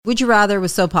Would You Rather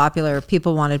was so popular,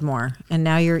 people wanted more. And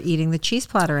now you're eating the cheese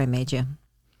platter I made you.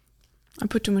 I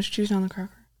put too much cheese on the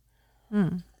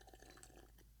cracker.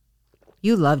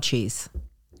 You love cheese.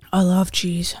 I love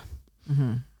cheese.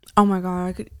 Mm-hmm. Oh my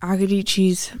God, I could eat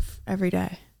cheese every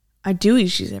day. I do eat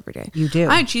cheese every day. You do.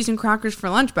 I had cheese and crackers for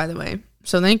lunch, by the way.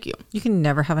 So thank you. You can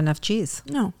never have enough cheese.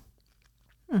 No.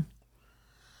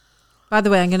 By the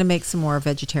way, I'm going to make some more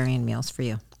vegetarian meals for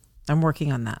you. I'm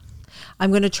working on that.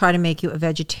 I'm going to try to make you a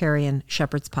vegetarian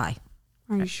shepherd's pie.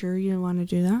 Are you sure you want to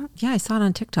do that? Yeah, I saw it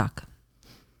on TikTok.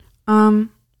 Well,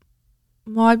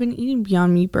 I've been eating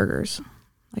Beyond Meat burgers.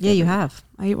 Yeah, you have.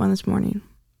 I ate one this morning.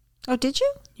 Oh, did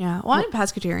you? Yeah. Well, I'm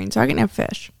pescatarian, so I can have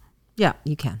fish. Yeah,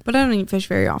 you can. But I don't eat fish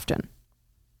very often.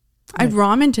 I had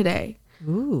ramen today.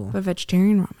 Ooh. But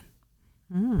vegetarian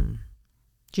ramen.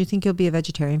 Do you think you'll be a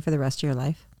vegetarian for the rest of your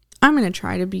life? I'm going to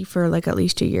try to be for like at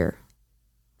least a year.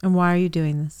 And why are you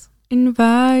doing this?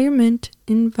 Environment.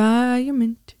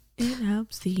 It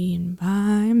helps the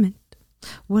environment.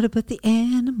 What about the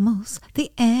animals?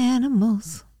 The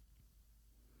animals.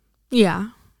 Yeah,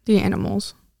 the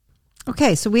animals.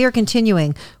 Okay, so we are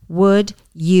continuing. Would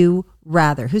you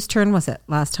rather? Whose turn was it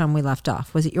last time we left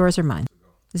off? Was it yours or mine?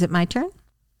 Is it my turn?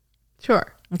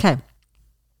 Sure. Okay.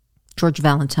 George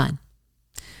Valentine.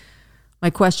 My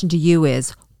question to you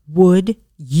is, would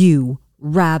you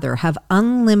rather have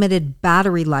unlimited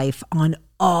battery life on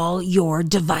all your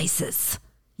devices?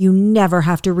 You never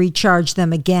have to recharge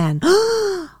them again.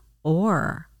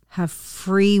 Or have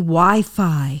free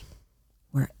Wi-Fi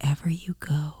wherever you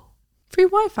go? Free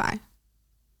Wi-Fi.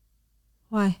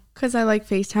 Why? Because I like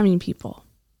FaceTiming people.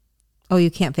 Oh, you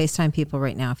can't FaceTime people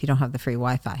right now if you don't have the free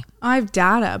Wi-Fi. I have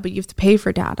data, but you have to pay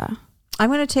for data. I'm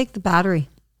going to take the battery.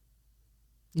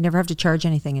 You never have to charge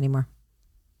anything anymore.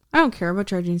 I don't care about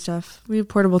charging stuff. We have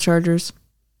portable chargers.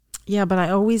 Yeah, but I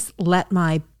always let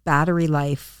my battery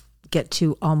life get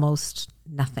to almost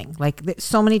nothing. Like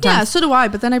so many times. Yeah, so do I.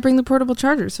 But then I bring the portable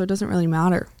charger, so it doesn't really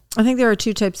matter. I think there are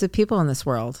two types of people in this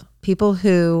world. People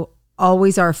who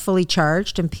always are fully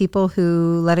charged and people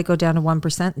who let it go down to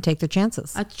 1% and take their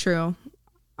chances. That's true.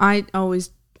 I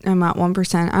always am at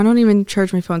 1%. I don't even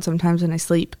charge my phone sometimes when I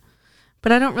sleep.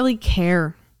 But I don't really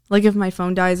care. Like if my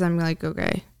phone dies, I'm like,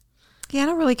 okay. Yeah, I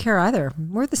don't really care either.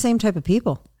 We're the same type of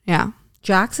people. Yeah.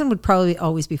 Jackson would probably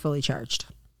always be fully charged.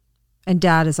 And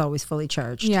Dad is always fully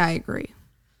charged. Yeah, I agree.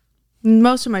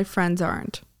 Most of my friends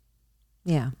aren't.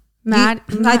 Yeah. Matt,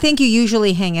 I think you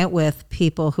usually hang out with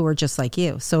people who are just like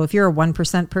you. So if you're a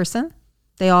 1% person,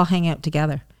 they all hang out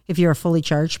together. If you're a fully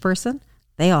charged person,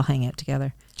 they all hang out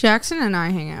together. Jackson and I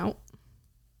hang out.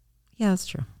 Yeah, that's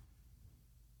true.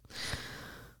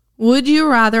 Would you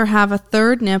rather have a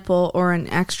third nipple or an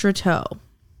extra toe?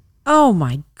 Oh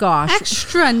my gosh.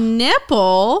 Extra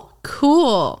nipple?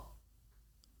 Cool.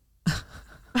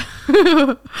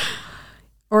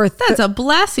 Or that's a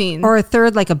blessing. Or a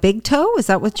third, like a big toe? Is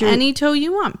that what you're... Any toe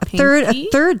you want. A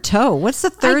third toe. What's the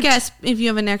third? I guess if you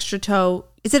have an extra toe.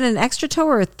 Is it an extra toe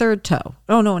or a third toe?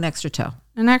 Oh, no, an extra toe.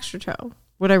 An extra toe.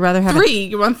 Would I rather have...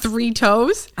 You want 3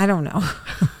 toes? I don't know.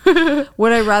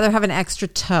 Would I rather have an extra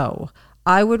toe?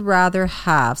 I would rather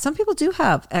have... Some people do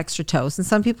have extra toes and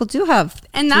some people do have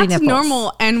And 3 that's nipples.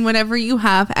 normal. And whenever you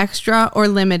have extra or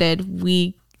limited,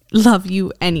 we love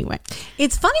you anyway.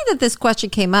 It's funny that this question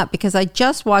came up because I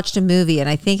just watched a movie and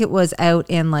I think it was out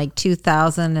in like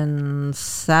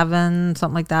 2007,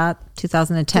 something like that,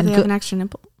 2010. Do they have an extra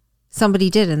nipple? Somebody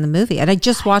did in the movie. And I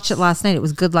just watched it last night. It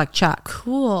was Good Luck Chuck.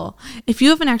 Cool. If you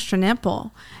have an extra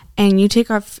nipple and you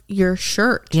take off your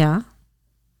shirt, yeah,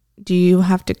 do you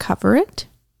have to cover it?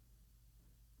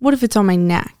 What if it's on my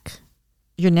neck?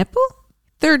 Your nipple?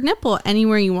 Third nipple,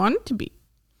 anywhere you want it to be.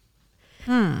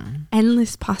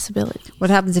 Endless possibilities. What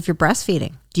happens if you're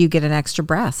breastfeeding? Do you get an extra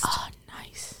breast? Oh,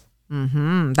 nice.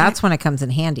 That's when it comes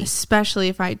in handy. Especially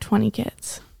if I had 20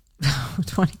 kids.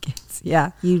 20 kids.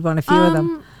 Yeah, you'd want a few of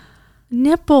them.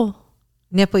 Nipple.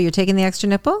 Nipple, you're taking the extra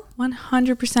nipple?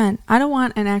 100%. I don't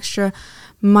want an extra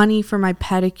money for my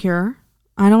pedicure.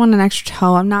 I don't want an extra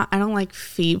toe. I don't like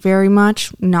feet very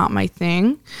much. Not my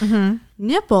thing.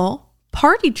 Nipple,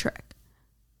 party trick.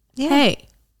 Yeah. Hey,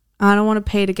 I don't want to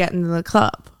pay to get into the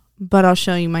club, but I'll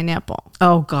show you my nipple.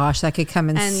 Oh gosh, that could come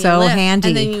in And so you lift, handy.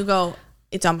 And then you go,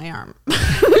 it's on my arm.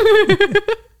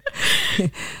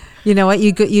 You know what?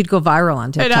 You'd go viral on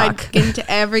And TikTok. I'd get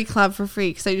into every club for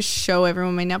free because I just show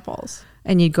everyone my nipples.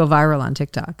 And you'd go viral on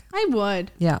TikTok. I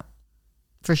would. Yeah,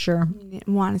 for sure.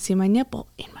 Want to see my nipple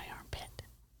in my armpit.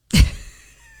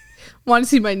 Want to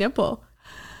see my nipple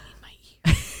in my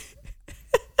ear.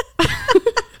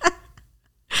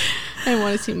 I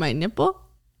want to see my nipple.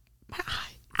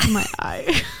 My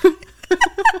eye.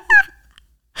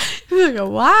 be like,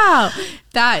 wow,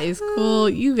 that is cool.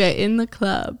 You get in the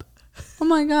club. Oh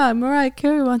my God, Mariah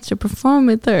Carey wants to perform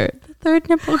with her. The third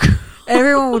nipple girl.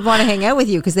 Everyone would want to hang out with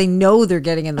you because they know they're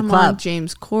getting in the I'm club. on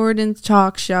James Corden's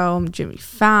talk show. I'm Jimmy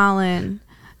Fallon.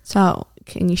 So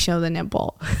can you show the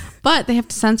nipple? But they have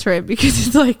to censor it because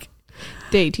it's like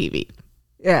day TV.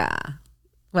 Yeah.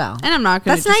 Well, And I'm not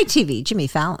going to. that's night TV. Jimmy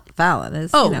Fallon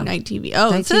is. Oh, you know. night TV. Oh,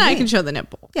 Night so then I TV. can show the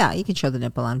nipple. Yeah, you can show the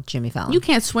nipple on Jimmy Fallon. You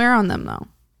can't swear on them though.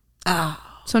 Oh.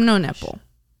 So no nipple.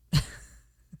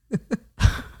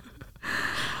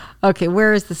 Okay,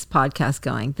 where is this podcast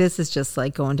going? This is just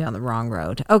like going down the wrong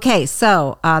road. Okay,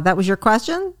 so that was your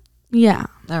question? Yeah.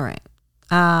 All right.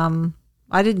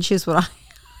 I didn't choose what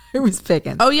I was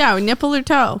picking. Oh yeah, nipple or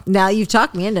toe. Now you've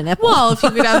talked me into nipple. Well, if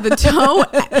you could have the toe,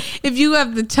 if you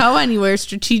have the toe anywhere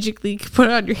strategically, you could put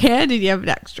it on your hand and you have an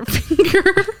extra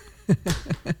finger.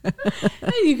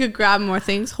 And you could grab more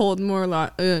things, hold more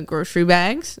grocery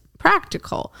bags.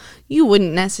 Practical. You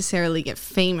wouldn't necessarily get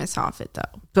famous off it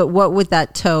though. But what would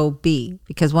that toe be?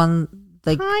 Because one,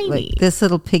 like this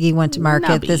little piggy went to market.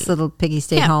 Nubby. This little piggy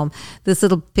stayed Yeah. home. This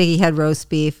little piggy had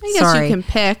roast beef. I guess Sorry. you can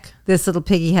pick. This little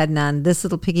piggy had none. This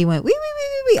little piggy went wee, wee, wee,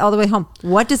 wee, wee, all the way home.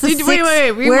 What does the Wait, six... wait,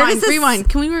 where rewind, does this- rewind.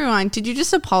 Can we rewind? Did you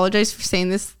just apologize for saying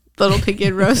this little piggy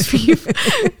had roast beef?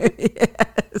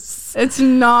 Yes. It's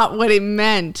not what it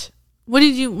meant. Why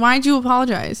did you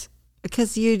apologize?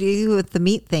 Because you do with the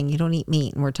meat thing, you don't eat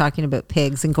meat, and we're talking about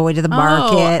pigs and going to the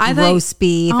market, I and thought- roast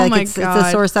beef. oh like my it's a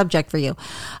God. sore subject for you.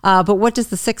 But what does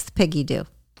the sixth piggy do?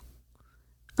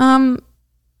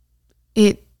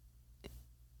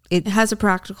 It has a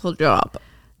practical job.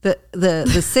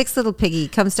 The sixth little piggy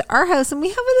comes to our house, and we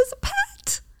have it as a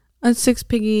pet. A six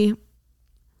piggy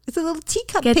It's a little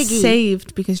teacup gets piggy.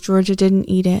 saved because Georgia didn't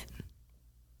eat it.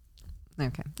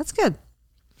 Okay, that's good.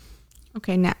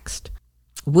 Okay, next.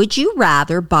 Would you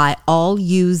rather buy all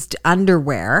used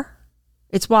underwear?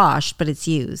 It's washed, but it's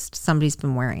used. Somebody's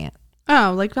been wearing it.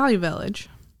 Oh, like Value Village.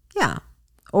 Yeah.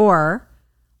 Or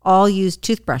all used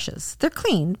toothbrushes. They're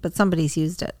cleaned, but somebody's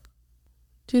used it.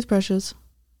 Toothbrushes.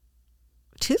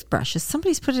 Toothbrushes.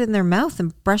 Somebody's put it in their mouth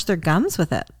and brushed their gums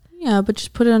with it. Yeah, but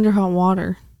just put it under hot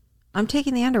water. I'm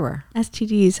taking the underwear.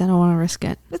 STDs, I don't want to risk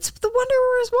it. It's the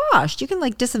underwear is washed. You can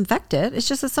like disinfect it. It's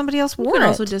just that somebody else You wore can it.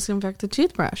 also disinfect the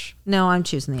toothbrush. No, I'm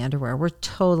choosing the underwear. We're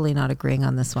totally not agreeing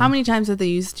on this one. How many times have they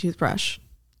used the toothbrush?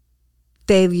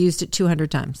 They've used it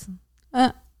 200 times.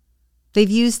 They've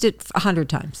used it 100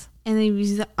 times. And they've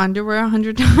used the underwear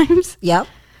 100 times? Yep.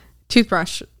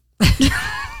 Toothbrush.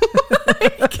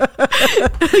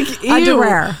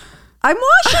 Underwear. I'm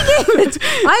washing it.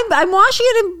 I'm washing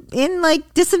it in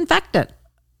like disinfectant.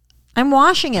 I'm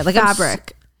washing it like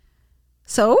Fabric.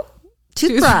 So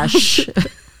toothbrush.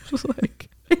 Like,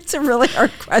 It's a really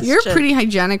hard question. you're a pretty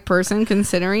hygienic person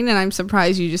considering, and I'm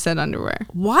surprised you just said underwear.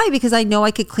 Why? Because I know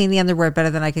I could clean the underwear better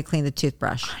than I could clean the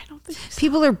toothbrush. I don't think so.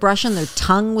 People are brushing their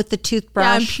tongue with the Yeah, and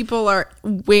toothbrush. people are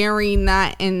wearing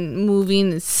that and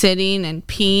moving and sitting and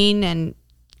peeing and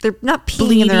They're not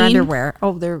peeing in their bleeding. underwear.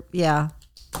 Oh, they're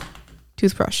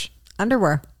toothbrush.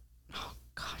 underwear.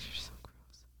 God, you're so gross.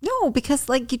 No, because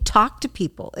like you talk to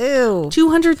people. Ew.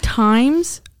 200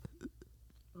 times?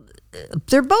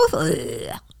 They're both.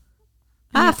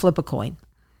 Flip a coin.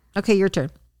 Okay, your turn.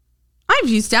 I've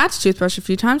used Dad's toothbrush a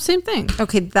few times. Same thing.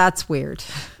 Okay, that's weird.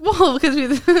 Well, because we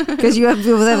Because you have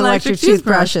people that have electric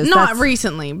toothbrushes. Not That's-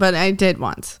 recently, but I did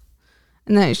once.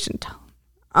 And then I shouldn't tell.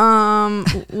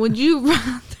 Would you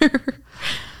rather?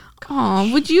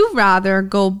 Would you rather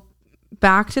go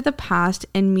back to the past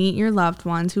and meet your loved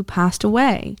ones who passed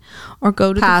away, or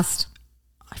go to past.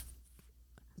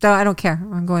 No, I don't care.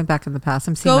 I'm going back in the past.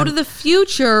 I'm seeing. go to the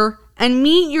future and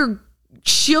meet your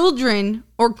children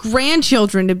or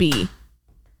grandchildren to be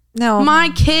no. my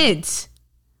kids,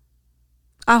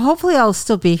 Hopefully, I'll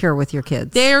still be here with your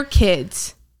kids. their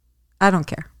kids? I don't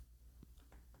care.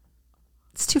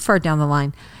 It's too far down the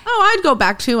line. Oh, I'd go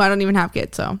back too. I don't even have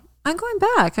kids, so I'm going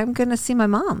back. I'm going to see my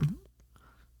mom.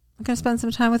 I'm going to spend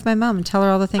some time with my mom and tell her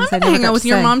all the things I'm I gonna never hang out got with to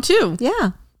your say. mom too.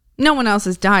 Yeah, No one else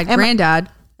has died. And my- Granddad.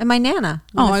 and my nana.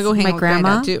 Oh, I go hang my out with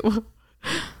grandma Granddad too.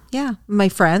 Yeah, my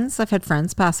friends. I've had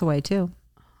friends pass away too.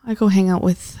 I go hang out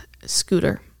with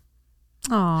Scooter.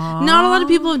 Aww. Not a lot of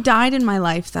people have died in my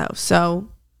life though, so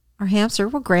Our hamster.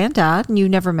 Well, granddad, and you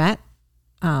never met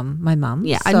my mom.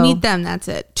 yeah, I so meet them. That's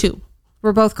it. 2.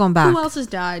 We're both going back. Who else has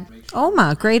died?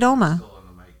 Oma, great Oma,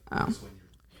 Oh,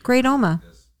 great Oma,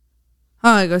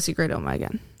 I go see Great Oma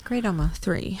again. great Oma.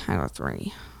 3. I got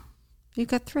 3. You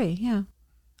got 3, yeah.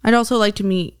 I'd also like to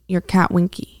meet your cat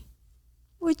Winky.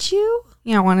 Would you?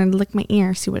 Yeah, I wanted to lick my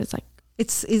ear, see what it's like.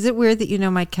 Is it weird that you know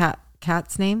my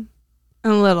cat's name? A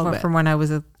little bit. From when I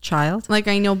was a child. Like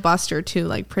I know Buster too,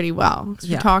 like pretty well. Because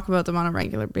we talk about them on a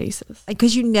regular basis.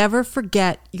 Because you never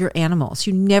forget your animals.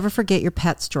 You never forget your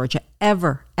pets, Georgia.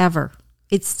 Ever, ever.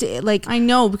 It's like... I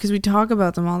know, because we talk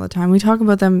about them all the time. We talk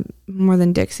about them more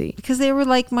than Dixie. Because they were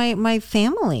like my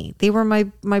family. They were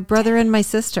my brother and my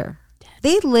sister.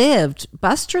 They lived.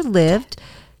 Buster lived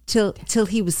till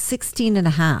he was 16 and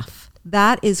a half.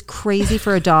 That is crazy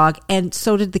for a dog. And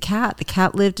so did the cat. The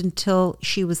cat lived until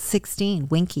she was 16.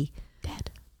 Winky.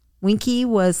 Dead. Winky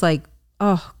was like,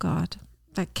 oh God,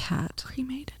 that cat.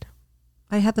 Cremated.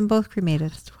 I had them both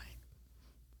cremated.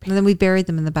 And then we buried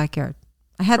them in the backyard.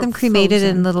 I had them cremated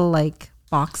in little like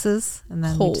boxes. And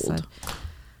then cold. We decided,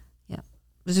 yeah.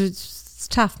 It's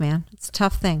tough, man. It's a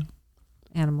tough thing.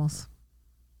 Animals.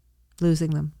 Losing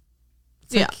them.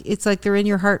 It's like they're in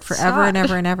your heart forever and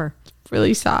ever and ever.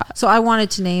 Really sad. So I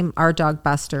wanted to name our dog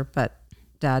Buster, but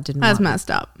Dad didn't. That's messed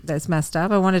up. That's messed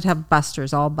up. I wanted to have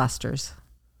Busters, all Busters.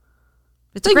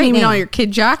 It's like a great naming name. all your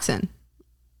kid Jackson.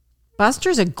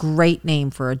 Buster's a great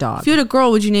name for a dog. If you had a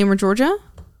girl, would you name her Georgia?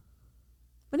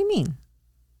 What do you mean?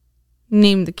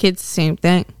 Name the kids the same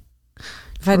thing.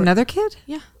 If I had another kid?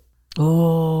 Yeah.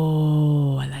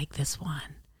 Oh, I like this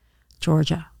one.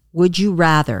 Georgia, would you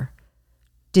rather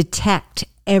detect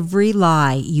every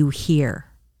lie you hear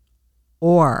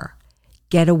or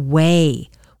get away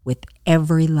with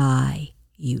every lie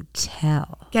you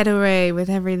tell? Get away with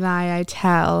every lie I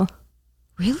tell.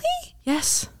 Really?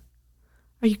 Yes.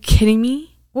 Are you kidding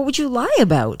me? What would you lie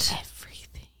about?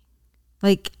 Everything.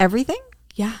 Like everything?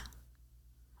 Yeah.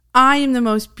 I am the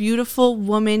most beautiful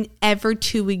woman ever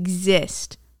to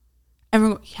exist.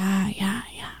 Everyone go, yeah.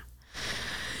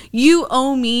 You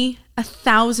owe me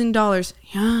 $1,000.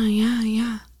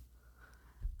 Yeah.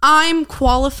 I'm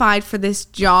qualified for this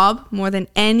job more than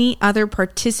any other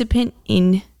participant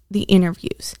in the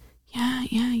interviews. Yeah.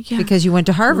 Because you went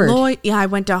to Harvard. I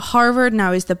went to Harvard and I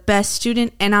was the best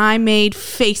student and I made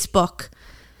Facebook.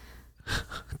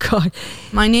 God.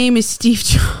 My name is Steve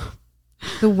Jobs.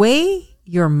 The way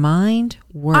your mind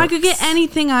works. I could get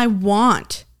anything I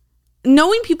want.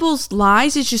 Knowing people's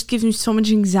lies, it just gives me so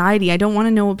much anxiety. I don't want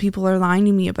to know what people are lying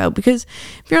to me about because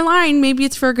if you're lying, maybe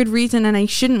it's for a good reason and I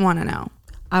shouldn't want to know.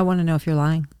 I want to know if you're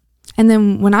lying. And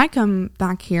then when I come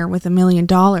back here with $1 million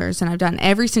and I've done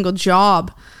every single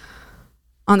job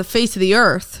on the face of the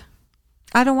earth.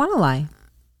 I don't want to lie.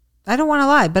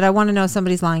 But I want to know if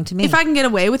somebody's lying to me. If I can get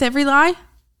away with every lie,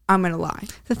 I'm going to lie.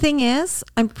 The thing is,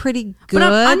 I'm pretty good. But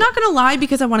I'm not going to lie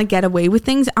because I want to get away with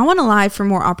things. I want to lie for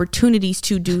more opportunities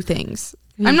to do things.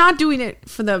 I'm not doing it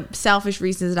for the selfish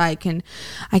reasons that I can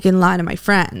lie to my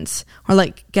friends or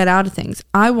like get out of things.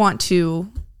 You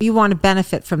want to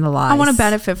benefit from the lies. I want to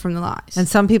benefit from the lies. And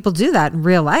some people do that in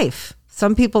real life.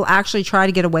 Some people actually try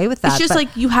to get away with that. It's just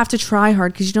like you have to try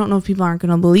hard because you don't know if people aren't going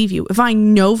to believe you. If I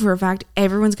know for a fact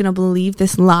everyone's going to believe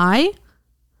this lie,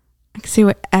 I can say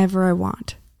whatever I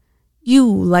want. You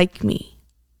like me.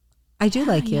 I do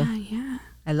like you. Yeah.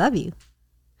 I love you.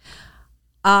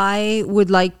 I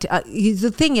would like to...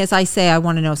 the thing is, I say I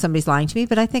want to know if somebody's lying to me,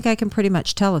 but I think I can pretty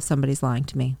much tell if somebody's lying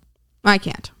to me. I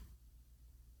can't.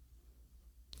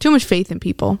 Too much faith in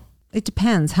people. It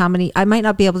depends how many... I might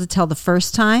not be able to tell the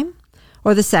first time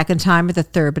or the second time or the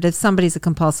third, but if somebody's a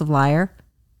compulsive liar,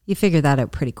 you figure that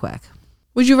out pretty quick.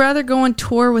 Would you rather go on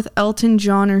tour with Elton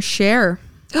John or Cher?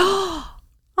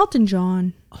 Elton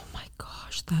John. Oh my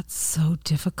gosh, that's so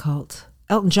difficult.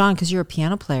 Elton John, because you're a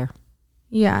piano player.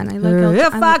 Yeah, and I like Elton.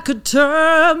 If I could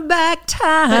turn back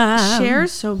time. But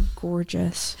Cher's so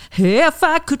gorgeous. If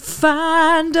I could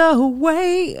find a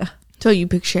way. So you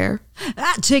pick Cher.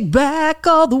 I'd take back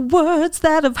all the words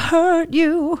that have hurt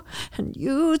you, and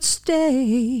you'd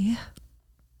stay.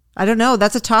 I don't know.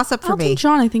 That's a toss-up for me. Elton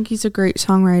John, I think he's a great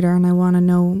songwriter, and I want to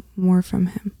know more from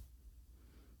him.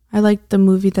 I liked the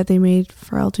movie that they made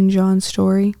for Elton John's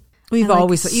story. You've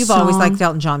always liked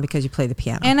Elton John because you play the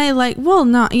piano. And I like,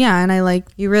 and I like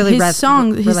you really his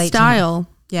his style.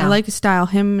 Yeah. I like his style,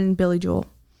 him and Billy Joel.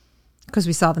 Because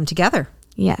we saw them together.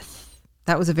 Yes.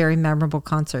 That was a very memorable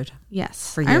concert.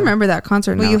 Yes. For you. I remember that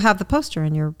concert. Well, you have the poster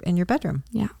in your bedroom.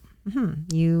 Yeah.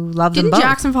 Mm-hmm. You love them both. Didn't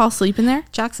Jackson fall asleep in there?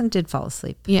 Jackson did fall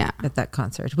asleep. Yeah. At that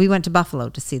concert. We went to Buffalo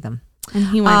to see them. And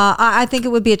he went. I think it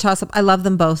would be a toss-up. I love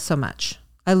them both so much.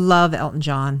 I love Elton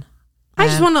John. I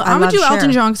just want to. I'm gonna do Cher.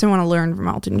 Elton John because I want to learn from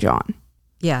Elton John.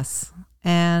 Yes,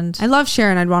 and I love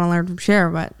Cher, and I'd want to learn from Cher,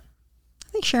 but I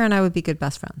think Cher and I would be good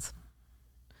best friends.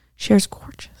 Cher's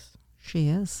gorgeous. She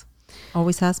is.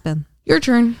 Always has been. Your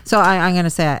turn. So I'm going to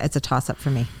say it's a toss-up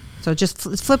for me. So just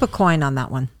flip a coin on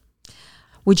that one.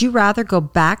 Would you rather go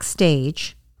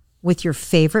backstage with your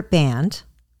favorite band?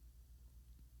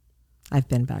 I've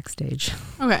been backstage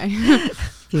Okay. a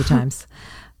few times.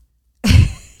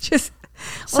 Just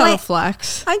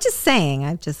Flex. I'm just saying.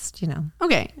 I'm just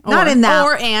Okay. Not in that-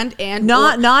 Or and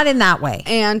not in that way.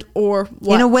 and or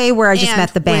what? In a way where I just And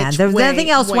met the band. which There was way, nothing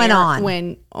else went where, on.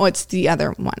 When what's the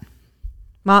other one?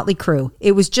 Motley Crue.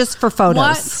 It was just for photos.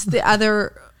 What's the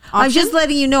other option? I'm just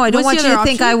letting you know. I don't What's want the you to other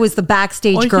think option? I was the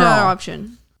backstage What's girl. the other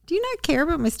option? Do you not care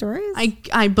about my stories?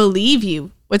 I believe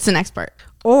you. What's the next part?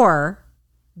 Or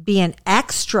be an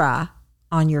extra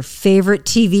on your favorite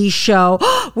TV show,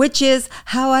 which is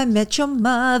How I Met Your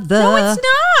Mother. No, it's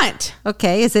not.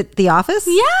 Okay, is it The Office?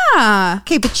 Yeah.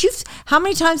 Okay, but how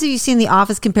many times have you seen The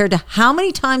Office compared to how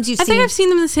many times you've I seen? think I've seen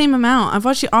them the same amount. I've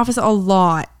watched The Office a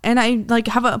lot, and I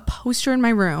have a poster in my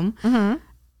room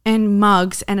and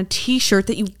mugs and a T-shirt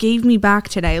that you gave me back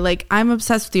today. Like, I'm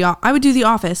obsessed with I would do The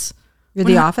Office. You're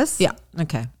The Office? Yeah.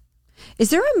 Okay. Is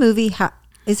there a movie?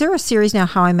 Is there a series now?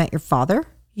 How I Met Your Father?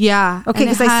 Yeah. Okay,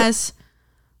 and it 'cause has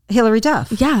Hillary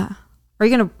Duff. yeah. Are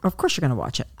you gonna? Of course, you're gonna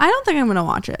watch it. I don't think I'm gonna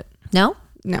watch it. No,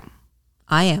 No.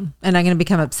 I am, and I'm gonna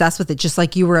become obsessed with it, just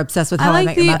like you were obsessed with How I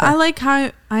Met Your Mother. I like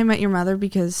How I Met Your Mother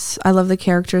because I love the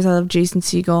characters. I love Jason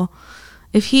Segel.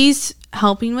 If he's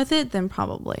helping with it, then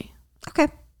probably Okay,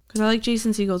 because I like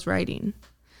Jason Segel's writing,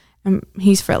 and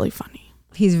he's fairly funny.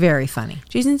 he's very funny.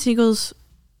 Jason Segel's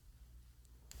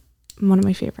one of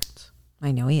my favorites.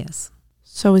 I know he is.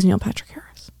 So is Neil Patrick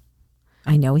Harris.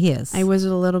 I know he is. I was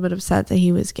a little bit upset that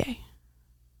he was gay.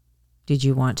 Did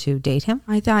you want to date him?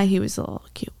 I thought he was a little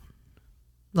cute.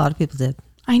 A lot of people did.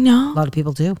 I A know. lot of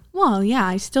people do. Well, yeah,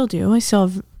 I still do. I still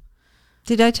have.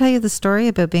 Did I tell you the story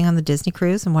about being on the Disney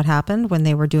cruise and what happened when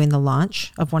they were doing the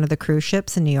launch of one of the cruise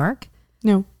ships in New York?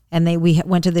 No. And we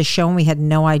went to this show and we had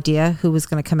no idea who was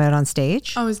going to come out on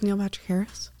stage. Oh, is Neil Patrick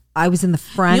Harris? I was in the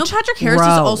front. Neil Patrick Harris is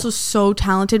row. also so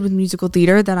talented with musical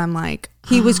theater that I'm like,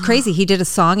 He was crazy. He did a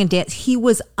song and dance. He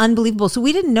was unbelievable. So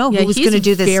we didn't know Yeah, who was he's going to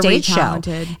do this very stage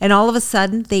talented. show. And all of a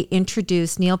sudden, they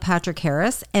introduced Neil Patrick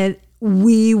Harris, and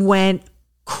we went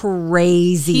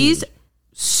crazy. he's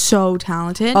so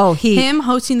talented. Oh, him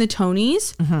hosting the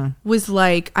Tonys was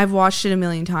like, I've watched it a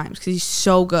million times because he's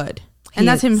so good. And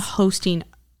that's him is. hosting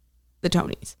the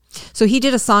Tonys. So he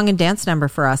did a song and dance number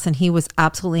for us, and he was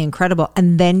absolutely incredible.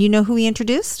 And then you know who he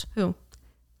introduced? Who?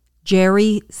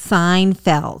 Jerry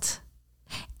Seinfeld.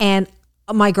 And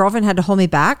my girlfriend had to hold me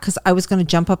back because I was going to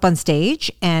jump up on stage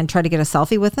and try to get a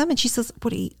selfie with him. And she says,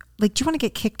 "What do you like? Do you want to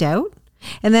get kicked out?"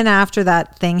 And then after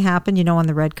that thing happened, on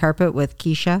the red carpet with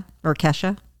Kesha.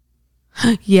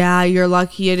 Yeah, you're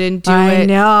lucky you didn't do I it.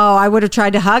 know. I would have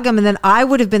tried to hug him, and then I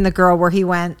would have been the girl where he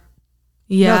went,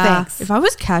 Yeah. "No thanks." If I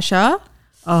was Kesha,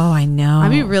 "Oh, I know."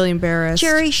 I'd be really embarrassed.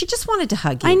 Jerry, she just wanted to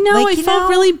hug you. I know. Like, I felt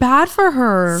really bad for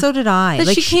her. So did I. That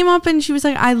Like, she came up and she was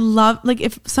like, I love, like,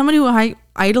 if somebody who I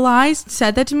idolized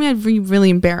said that to me, I'd be really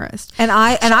embarrassed. And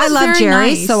I was love very Jerry,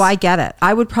 nice. so I get it.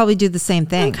 I would probably do the same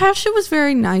thing. And Kesha was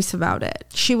very nice about it.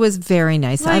 She was very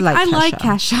nice. I like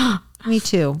Kesha. Me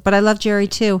too. But I love Jerry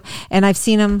too. And I've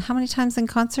seen him how many times in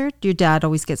concert? Your dad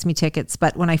always gets me tickets.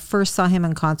 But when I first saw him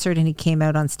in concert and he came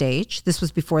out on stage, this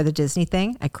was before the Disney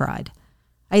thing, I cried.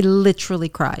 I literally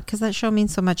cried because that show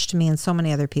means so much to me and so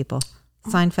many other people.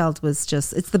 Seinfeld was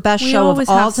just, it's the best We show always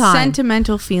of all have time.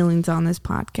 sentimental feelings on this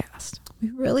podcast. We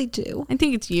really do. I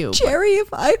think it's you. Jerry, if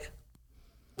I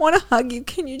want to hug you,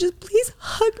 can you just please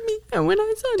hug me? And when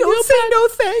I saw Don't say no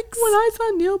thanks. when I saw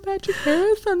Neil Patrick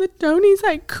Harris on the Tonys,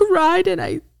 I cried and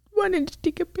I wanted to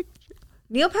take a picture.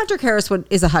 Neil Patrick Harris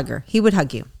is a hugger. He would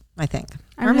hug you, I think.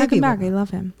 I would hug maybe him back. would. I love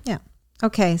him. Yeah.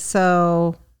 Okay,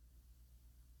 so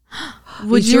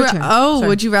Would It's you? your turn. Sorry.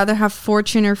 Would you rather have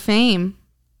fortune or fame?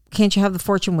 can't you have the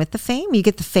fortune with the fame? You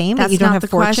get the fame, but That's you don't not have the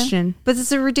fortune. question. But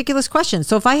it's a ridiculous question.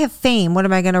 So if I have fame, what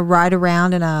am I going to ride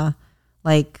around in a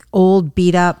old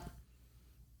beat up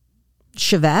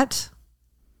Chevette?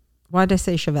 Why did I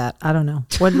say Chevette? I don't know.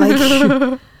 What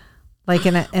like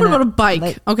in a What about a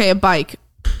bike? Okay, a bike.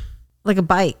 like a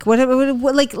bike? What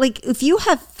like if you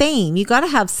have fame, you got to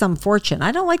have some fortune.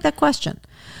 I don't like that question.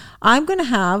 I'm going to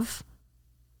have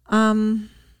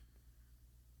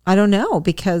I don't know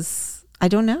because I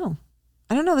don't know.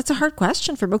 That's a hard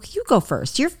question for me. Okay, you go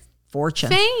first. Your fortune.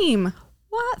 Fame.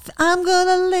 What? I'm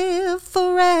gonna live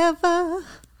forever.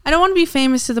 I don't want to be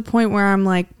famous to the point where I'm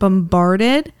like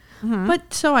bombarded,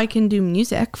 but so I can do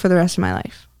music for the rest of my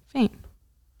life. Fame.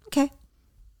 Okay.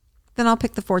 Then I'll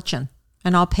pick the fortune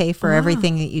and I'll pay for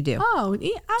everything that you do. Oh, yeah,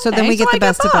 okay. So then we get I the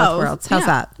best of both both. worlds. How's Yeah,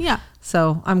 that? Yeah.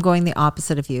 So I'm going the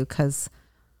opposite of you because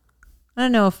I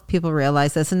don't know if people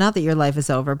realize this, and not that your life is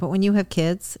over, but when you have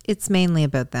kids, it's mainly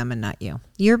about them and not you.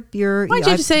 Why'd you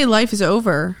just say life is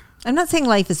over? I'm not saying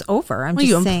life is over. I'm Well,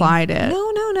 just you saying, implied it.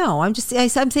 No. I'm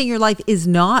saying your life is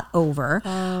not over.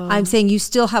 I'm saying you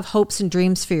still have hopes and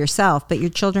dreams for yourself, but your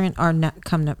children are not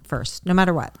coming up first, no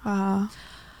matter what.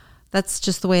 That's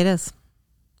just the way it is.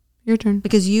 Your turn.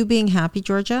 Because you being happy,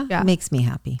 Georgia, Yeah. makes me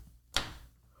happy.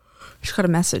 Just got a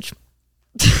message.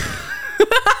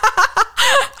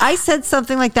 I said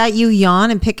something like that, you yawn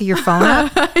and pick your phone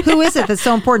up. Who is it that's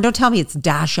so important? Don't tell me it's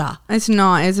Dasha. It's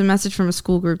not. It's a message from a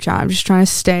school group chat. I'm just trying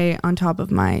to stay on top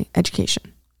of my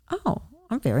education. Oh,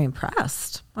 I'm very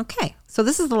impressed. Okay, so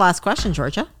this is the last question,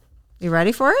 Georgia. You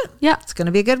ready for it? Yeah. It's going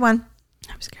to be a good one.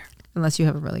 I'm scared. Unless you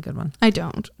have a really good one. I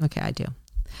don't. Okay, I do.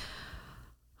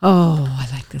 Oh, I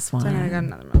like this one. So I got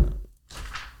another moment.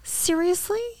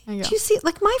 Seriously? There you Do go. you see?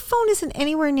 Like, my phone isn't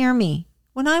anywhere near me.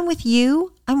 When I'm with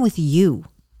you, I'm with you.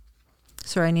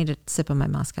 Sorry, I need a sip of my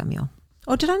Moscow Mule.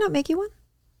 Oh, did I not make you one?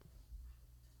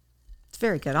 It's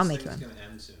very good. I'll make you one. It's gonna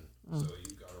end soon, so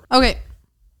you gotta. Okay.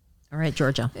 All right,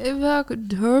 Georgia. If I could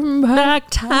turn back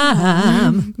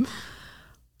Time.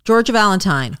 Georgia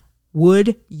Valentine,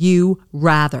 would you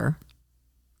rather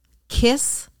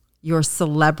kiss your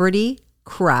celebrity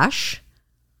crush,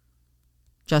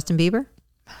 Justin Bieber,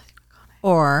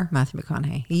 or Matthew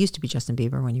McConaughey? He used to be Justin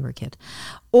Bieber when you were a kid.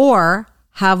 Or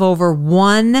have over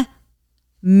 1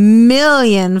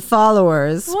 million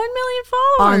followers 1 million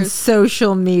on followers.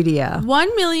 social media.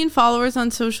 1 million followers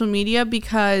on social media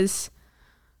because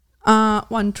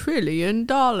 $1 trillion.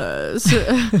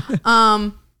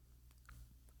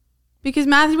 Because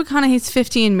Matthew McConaughey's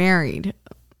 50 and married.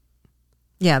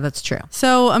 Yeah, that's true.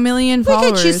 So 1 million You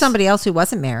followers. could choose somebody else who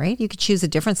wasn't married. You could choose a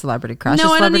different celebrity crush. No, a I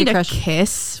don't celebrity need crush. a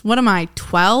kiss. What am I,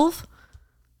 12?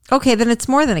 Okay, then it's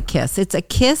more than a kiss. It's a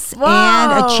kiss Whoa.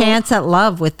 and a chance at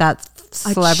love with that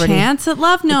celebrity. A chance at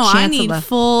love? No, chance I at need love.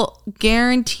 full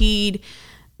guaranteed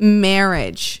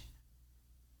marriage.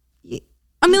 1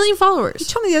 million You followers.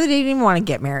 told me the other day you didn't even want to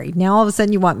get married. Now all of a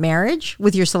sudden you want marriage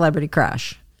with your celebrity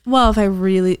crush. Well, if I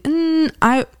really,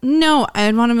 I'd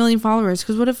want 1 million followers.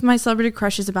 Because what if my celebrity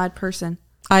crush is a bad person?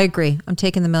 I agree. I'm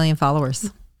taking the 1 million followers.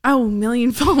 Oh, 1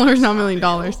 million followers, not $1 million.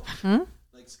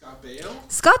 Like Scott Baio?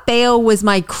 Scott Baio was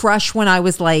my crush when I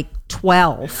was like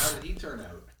 12. How did he turn out?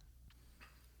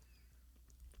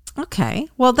 Okay.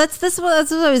 Well, that's when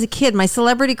I was a kid. My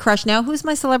celebrity crush now. Who's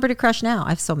my celebrity crush now? I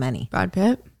have so many. Brad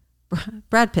Pitt.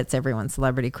 Brad Pitt's everyone's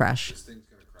celebrity crush. This thing's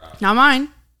gonna crash. Not mine.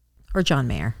 Or John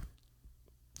Mayer.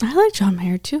 I like John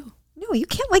Mayer too. No, you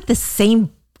can't like the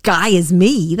same guy as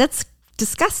me. That's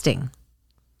disgusting.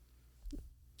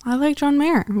 I like John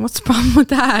Mayer. What's the problem with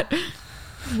that?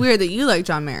 Weird that you like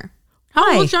John Mayer. How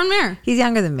Hi. old is John Mayer? He's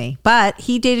younger than me, but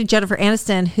he dated Jennifer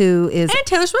Aniston, who is And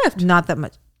Taylor Swift. not that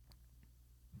much.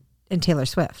 And Taylor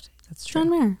Swift. That's true. John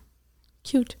Mayer.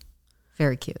 Cute.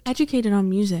 Very cute. Educated on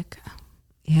music.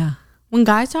 Yeah. When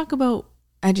guys talk about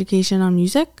education on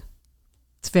music,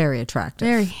 It's very attractive.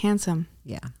 very handsome.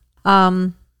 Yeah.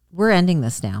 We're ending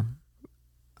this now.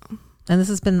 And this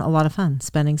has been a lot of fun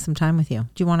spending some time with you.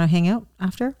 Do you want to hang out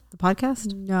after the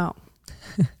podcast? No.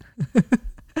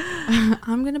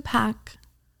 I'm going to pack.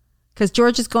 Because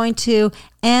George is going to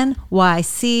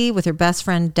NYC with her best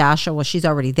friend Dasha. Well, she's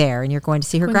already there, and you're going to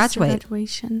see her graduate.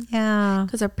 Graduation. Yeah.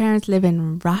 Because our parents live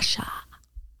in Russia.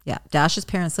 Yeah. Dasha's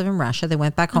parents live in Russia. They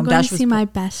went back home. I'm going Dasha to was see my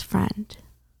best friend.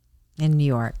 in New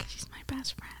York. She's my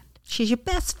best friend. She's your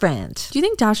best friend. Do you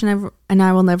think Dash and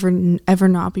I will never, ever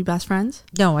not be best friends?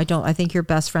 No, I don't. I think you're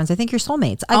best friends. I think you're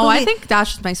soulmates. I think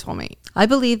Dash is my soulmate. I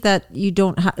believe that you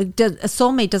don't have a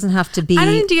soulmate doesn't have to be I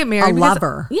don't need to get married. a because-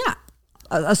 lover. Yeah.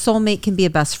 A soulmate can be a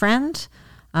best friend.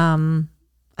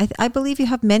 I believe you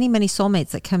have many, many soulmates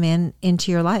that come into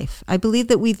your life. I believe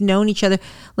that we've known each other.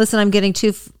 Listen, I'm getting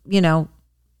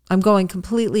I'm going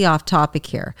completely off topic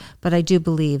here, but I do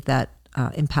believe that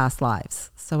in past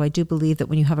lives. So I do believe that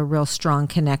when you have a real strong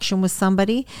connection with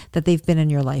somebody, that they've been in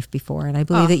your life before. And I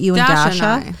believe that you and Dasha and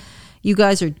Dasha, I. you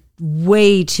guys are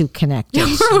way too connected.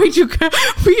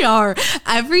 We are.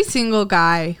 Every single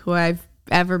guy who I've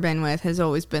ever been with has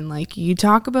always been like, you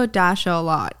talk about Dasha a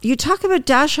lot. You talk about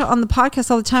Dasha on the podcast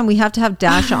all the time. We have to have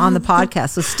Dasha on the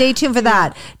podcast. So stay tuned for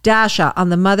that. Dasha on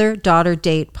the Mother-Daughter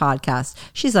Date podcast.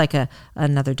 She's like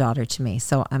another daughter to me.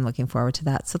 So I'm looking forward to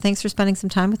that. So thanks for spending some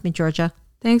time with me, Georgia.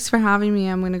 Thanks for having me.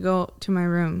 I'm going to go to my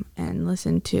room and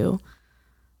listen to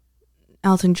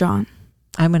Elton John.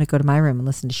 I'm going to go to my room and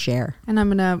listen to Cher. And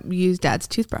I'm going to use Dad's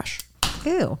toothbrush.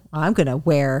 Ew. I'm going to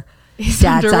wear His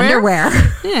Dad's underwear.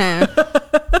 Yeah.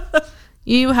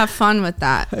 You have fun with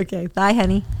that. Okay. Bye,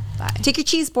 honey. Bye. Take your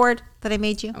cheese board that I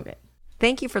made you. Okay.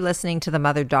 Thank you for listening to the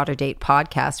Mother-Daughter Date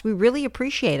podcast. We really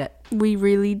appreciate it. We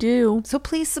really do. So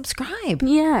please subscribe.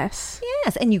 Yes.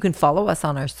 Yes, and you can follow us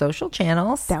on our social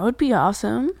channels That would be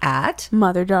awesome. at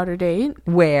Mother-daughter date.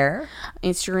 where.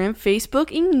 Instagram, Facebook,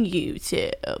 and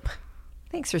YouTube.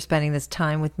 Thanks for spending this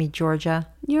time with me, Georgia.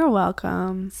 You're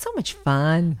welcome. So much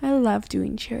fun. I love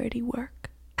doing charity work.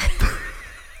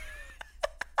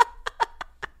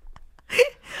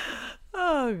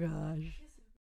 Oh, gosh.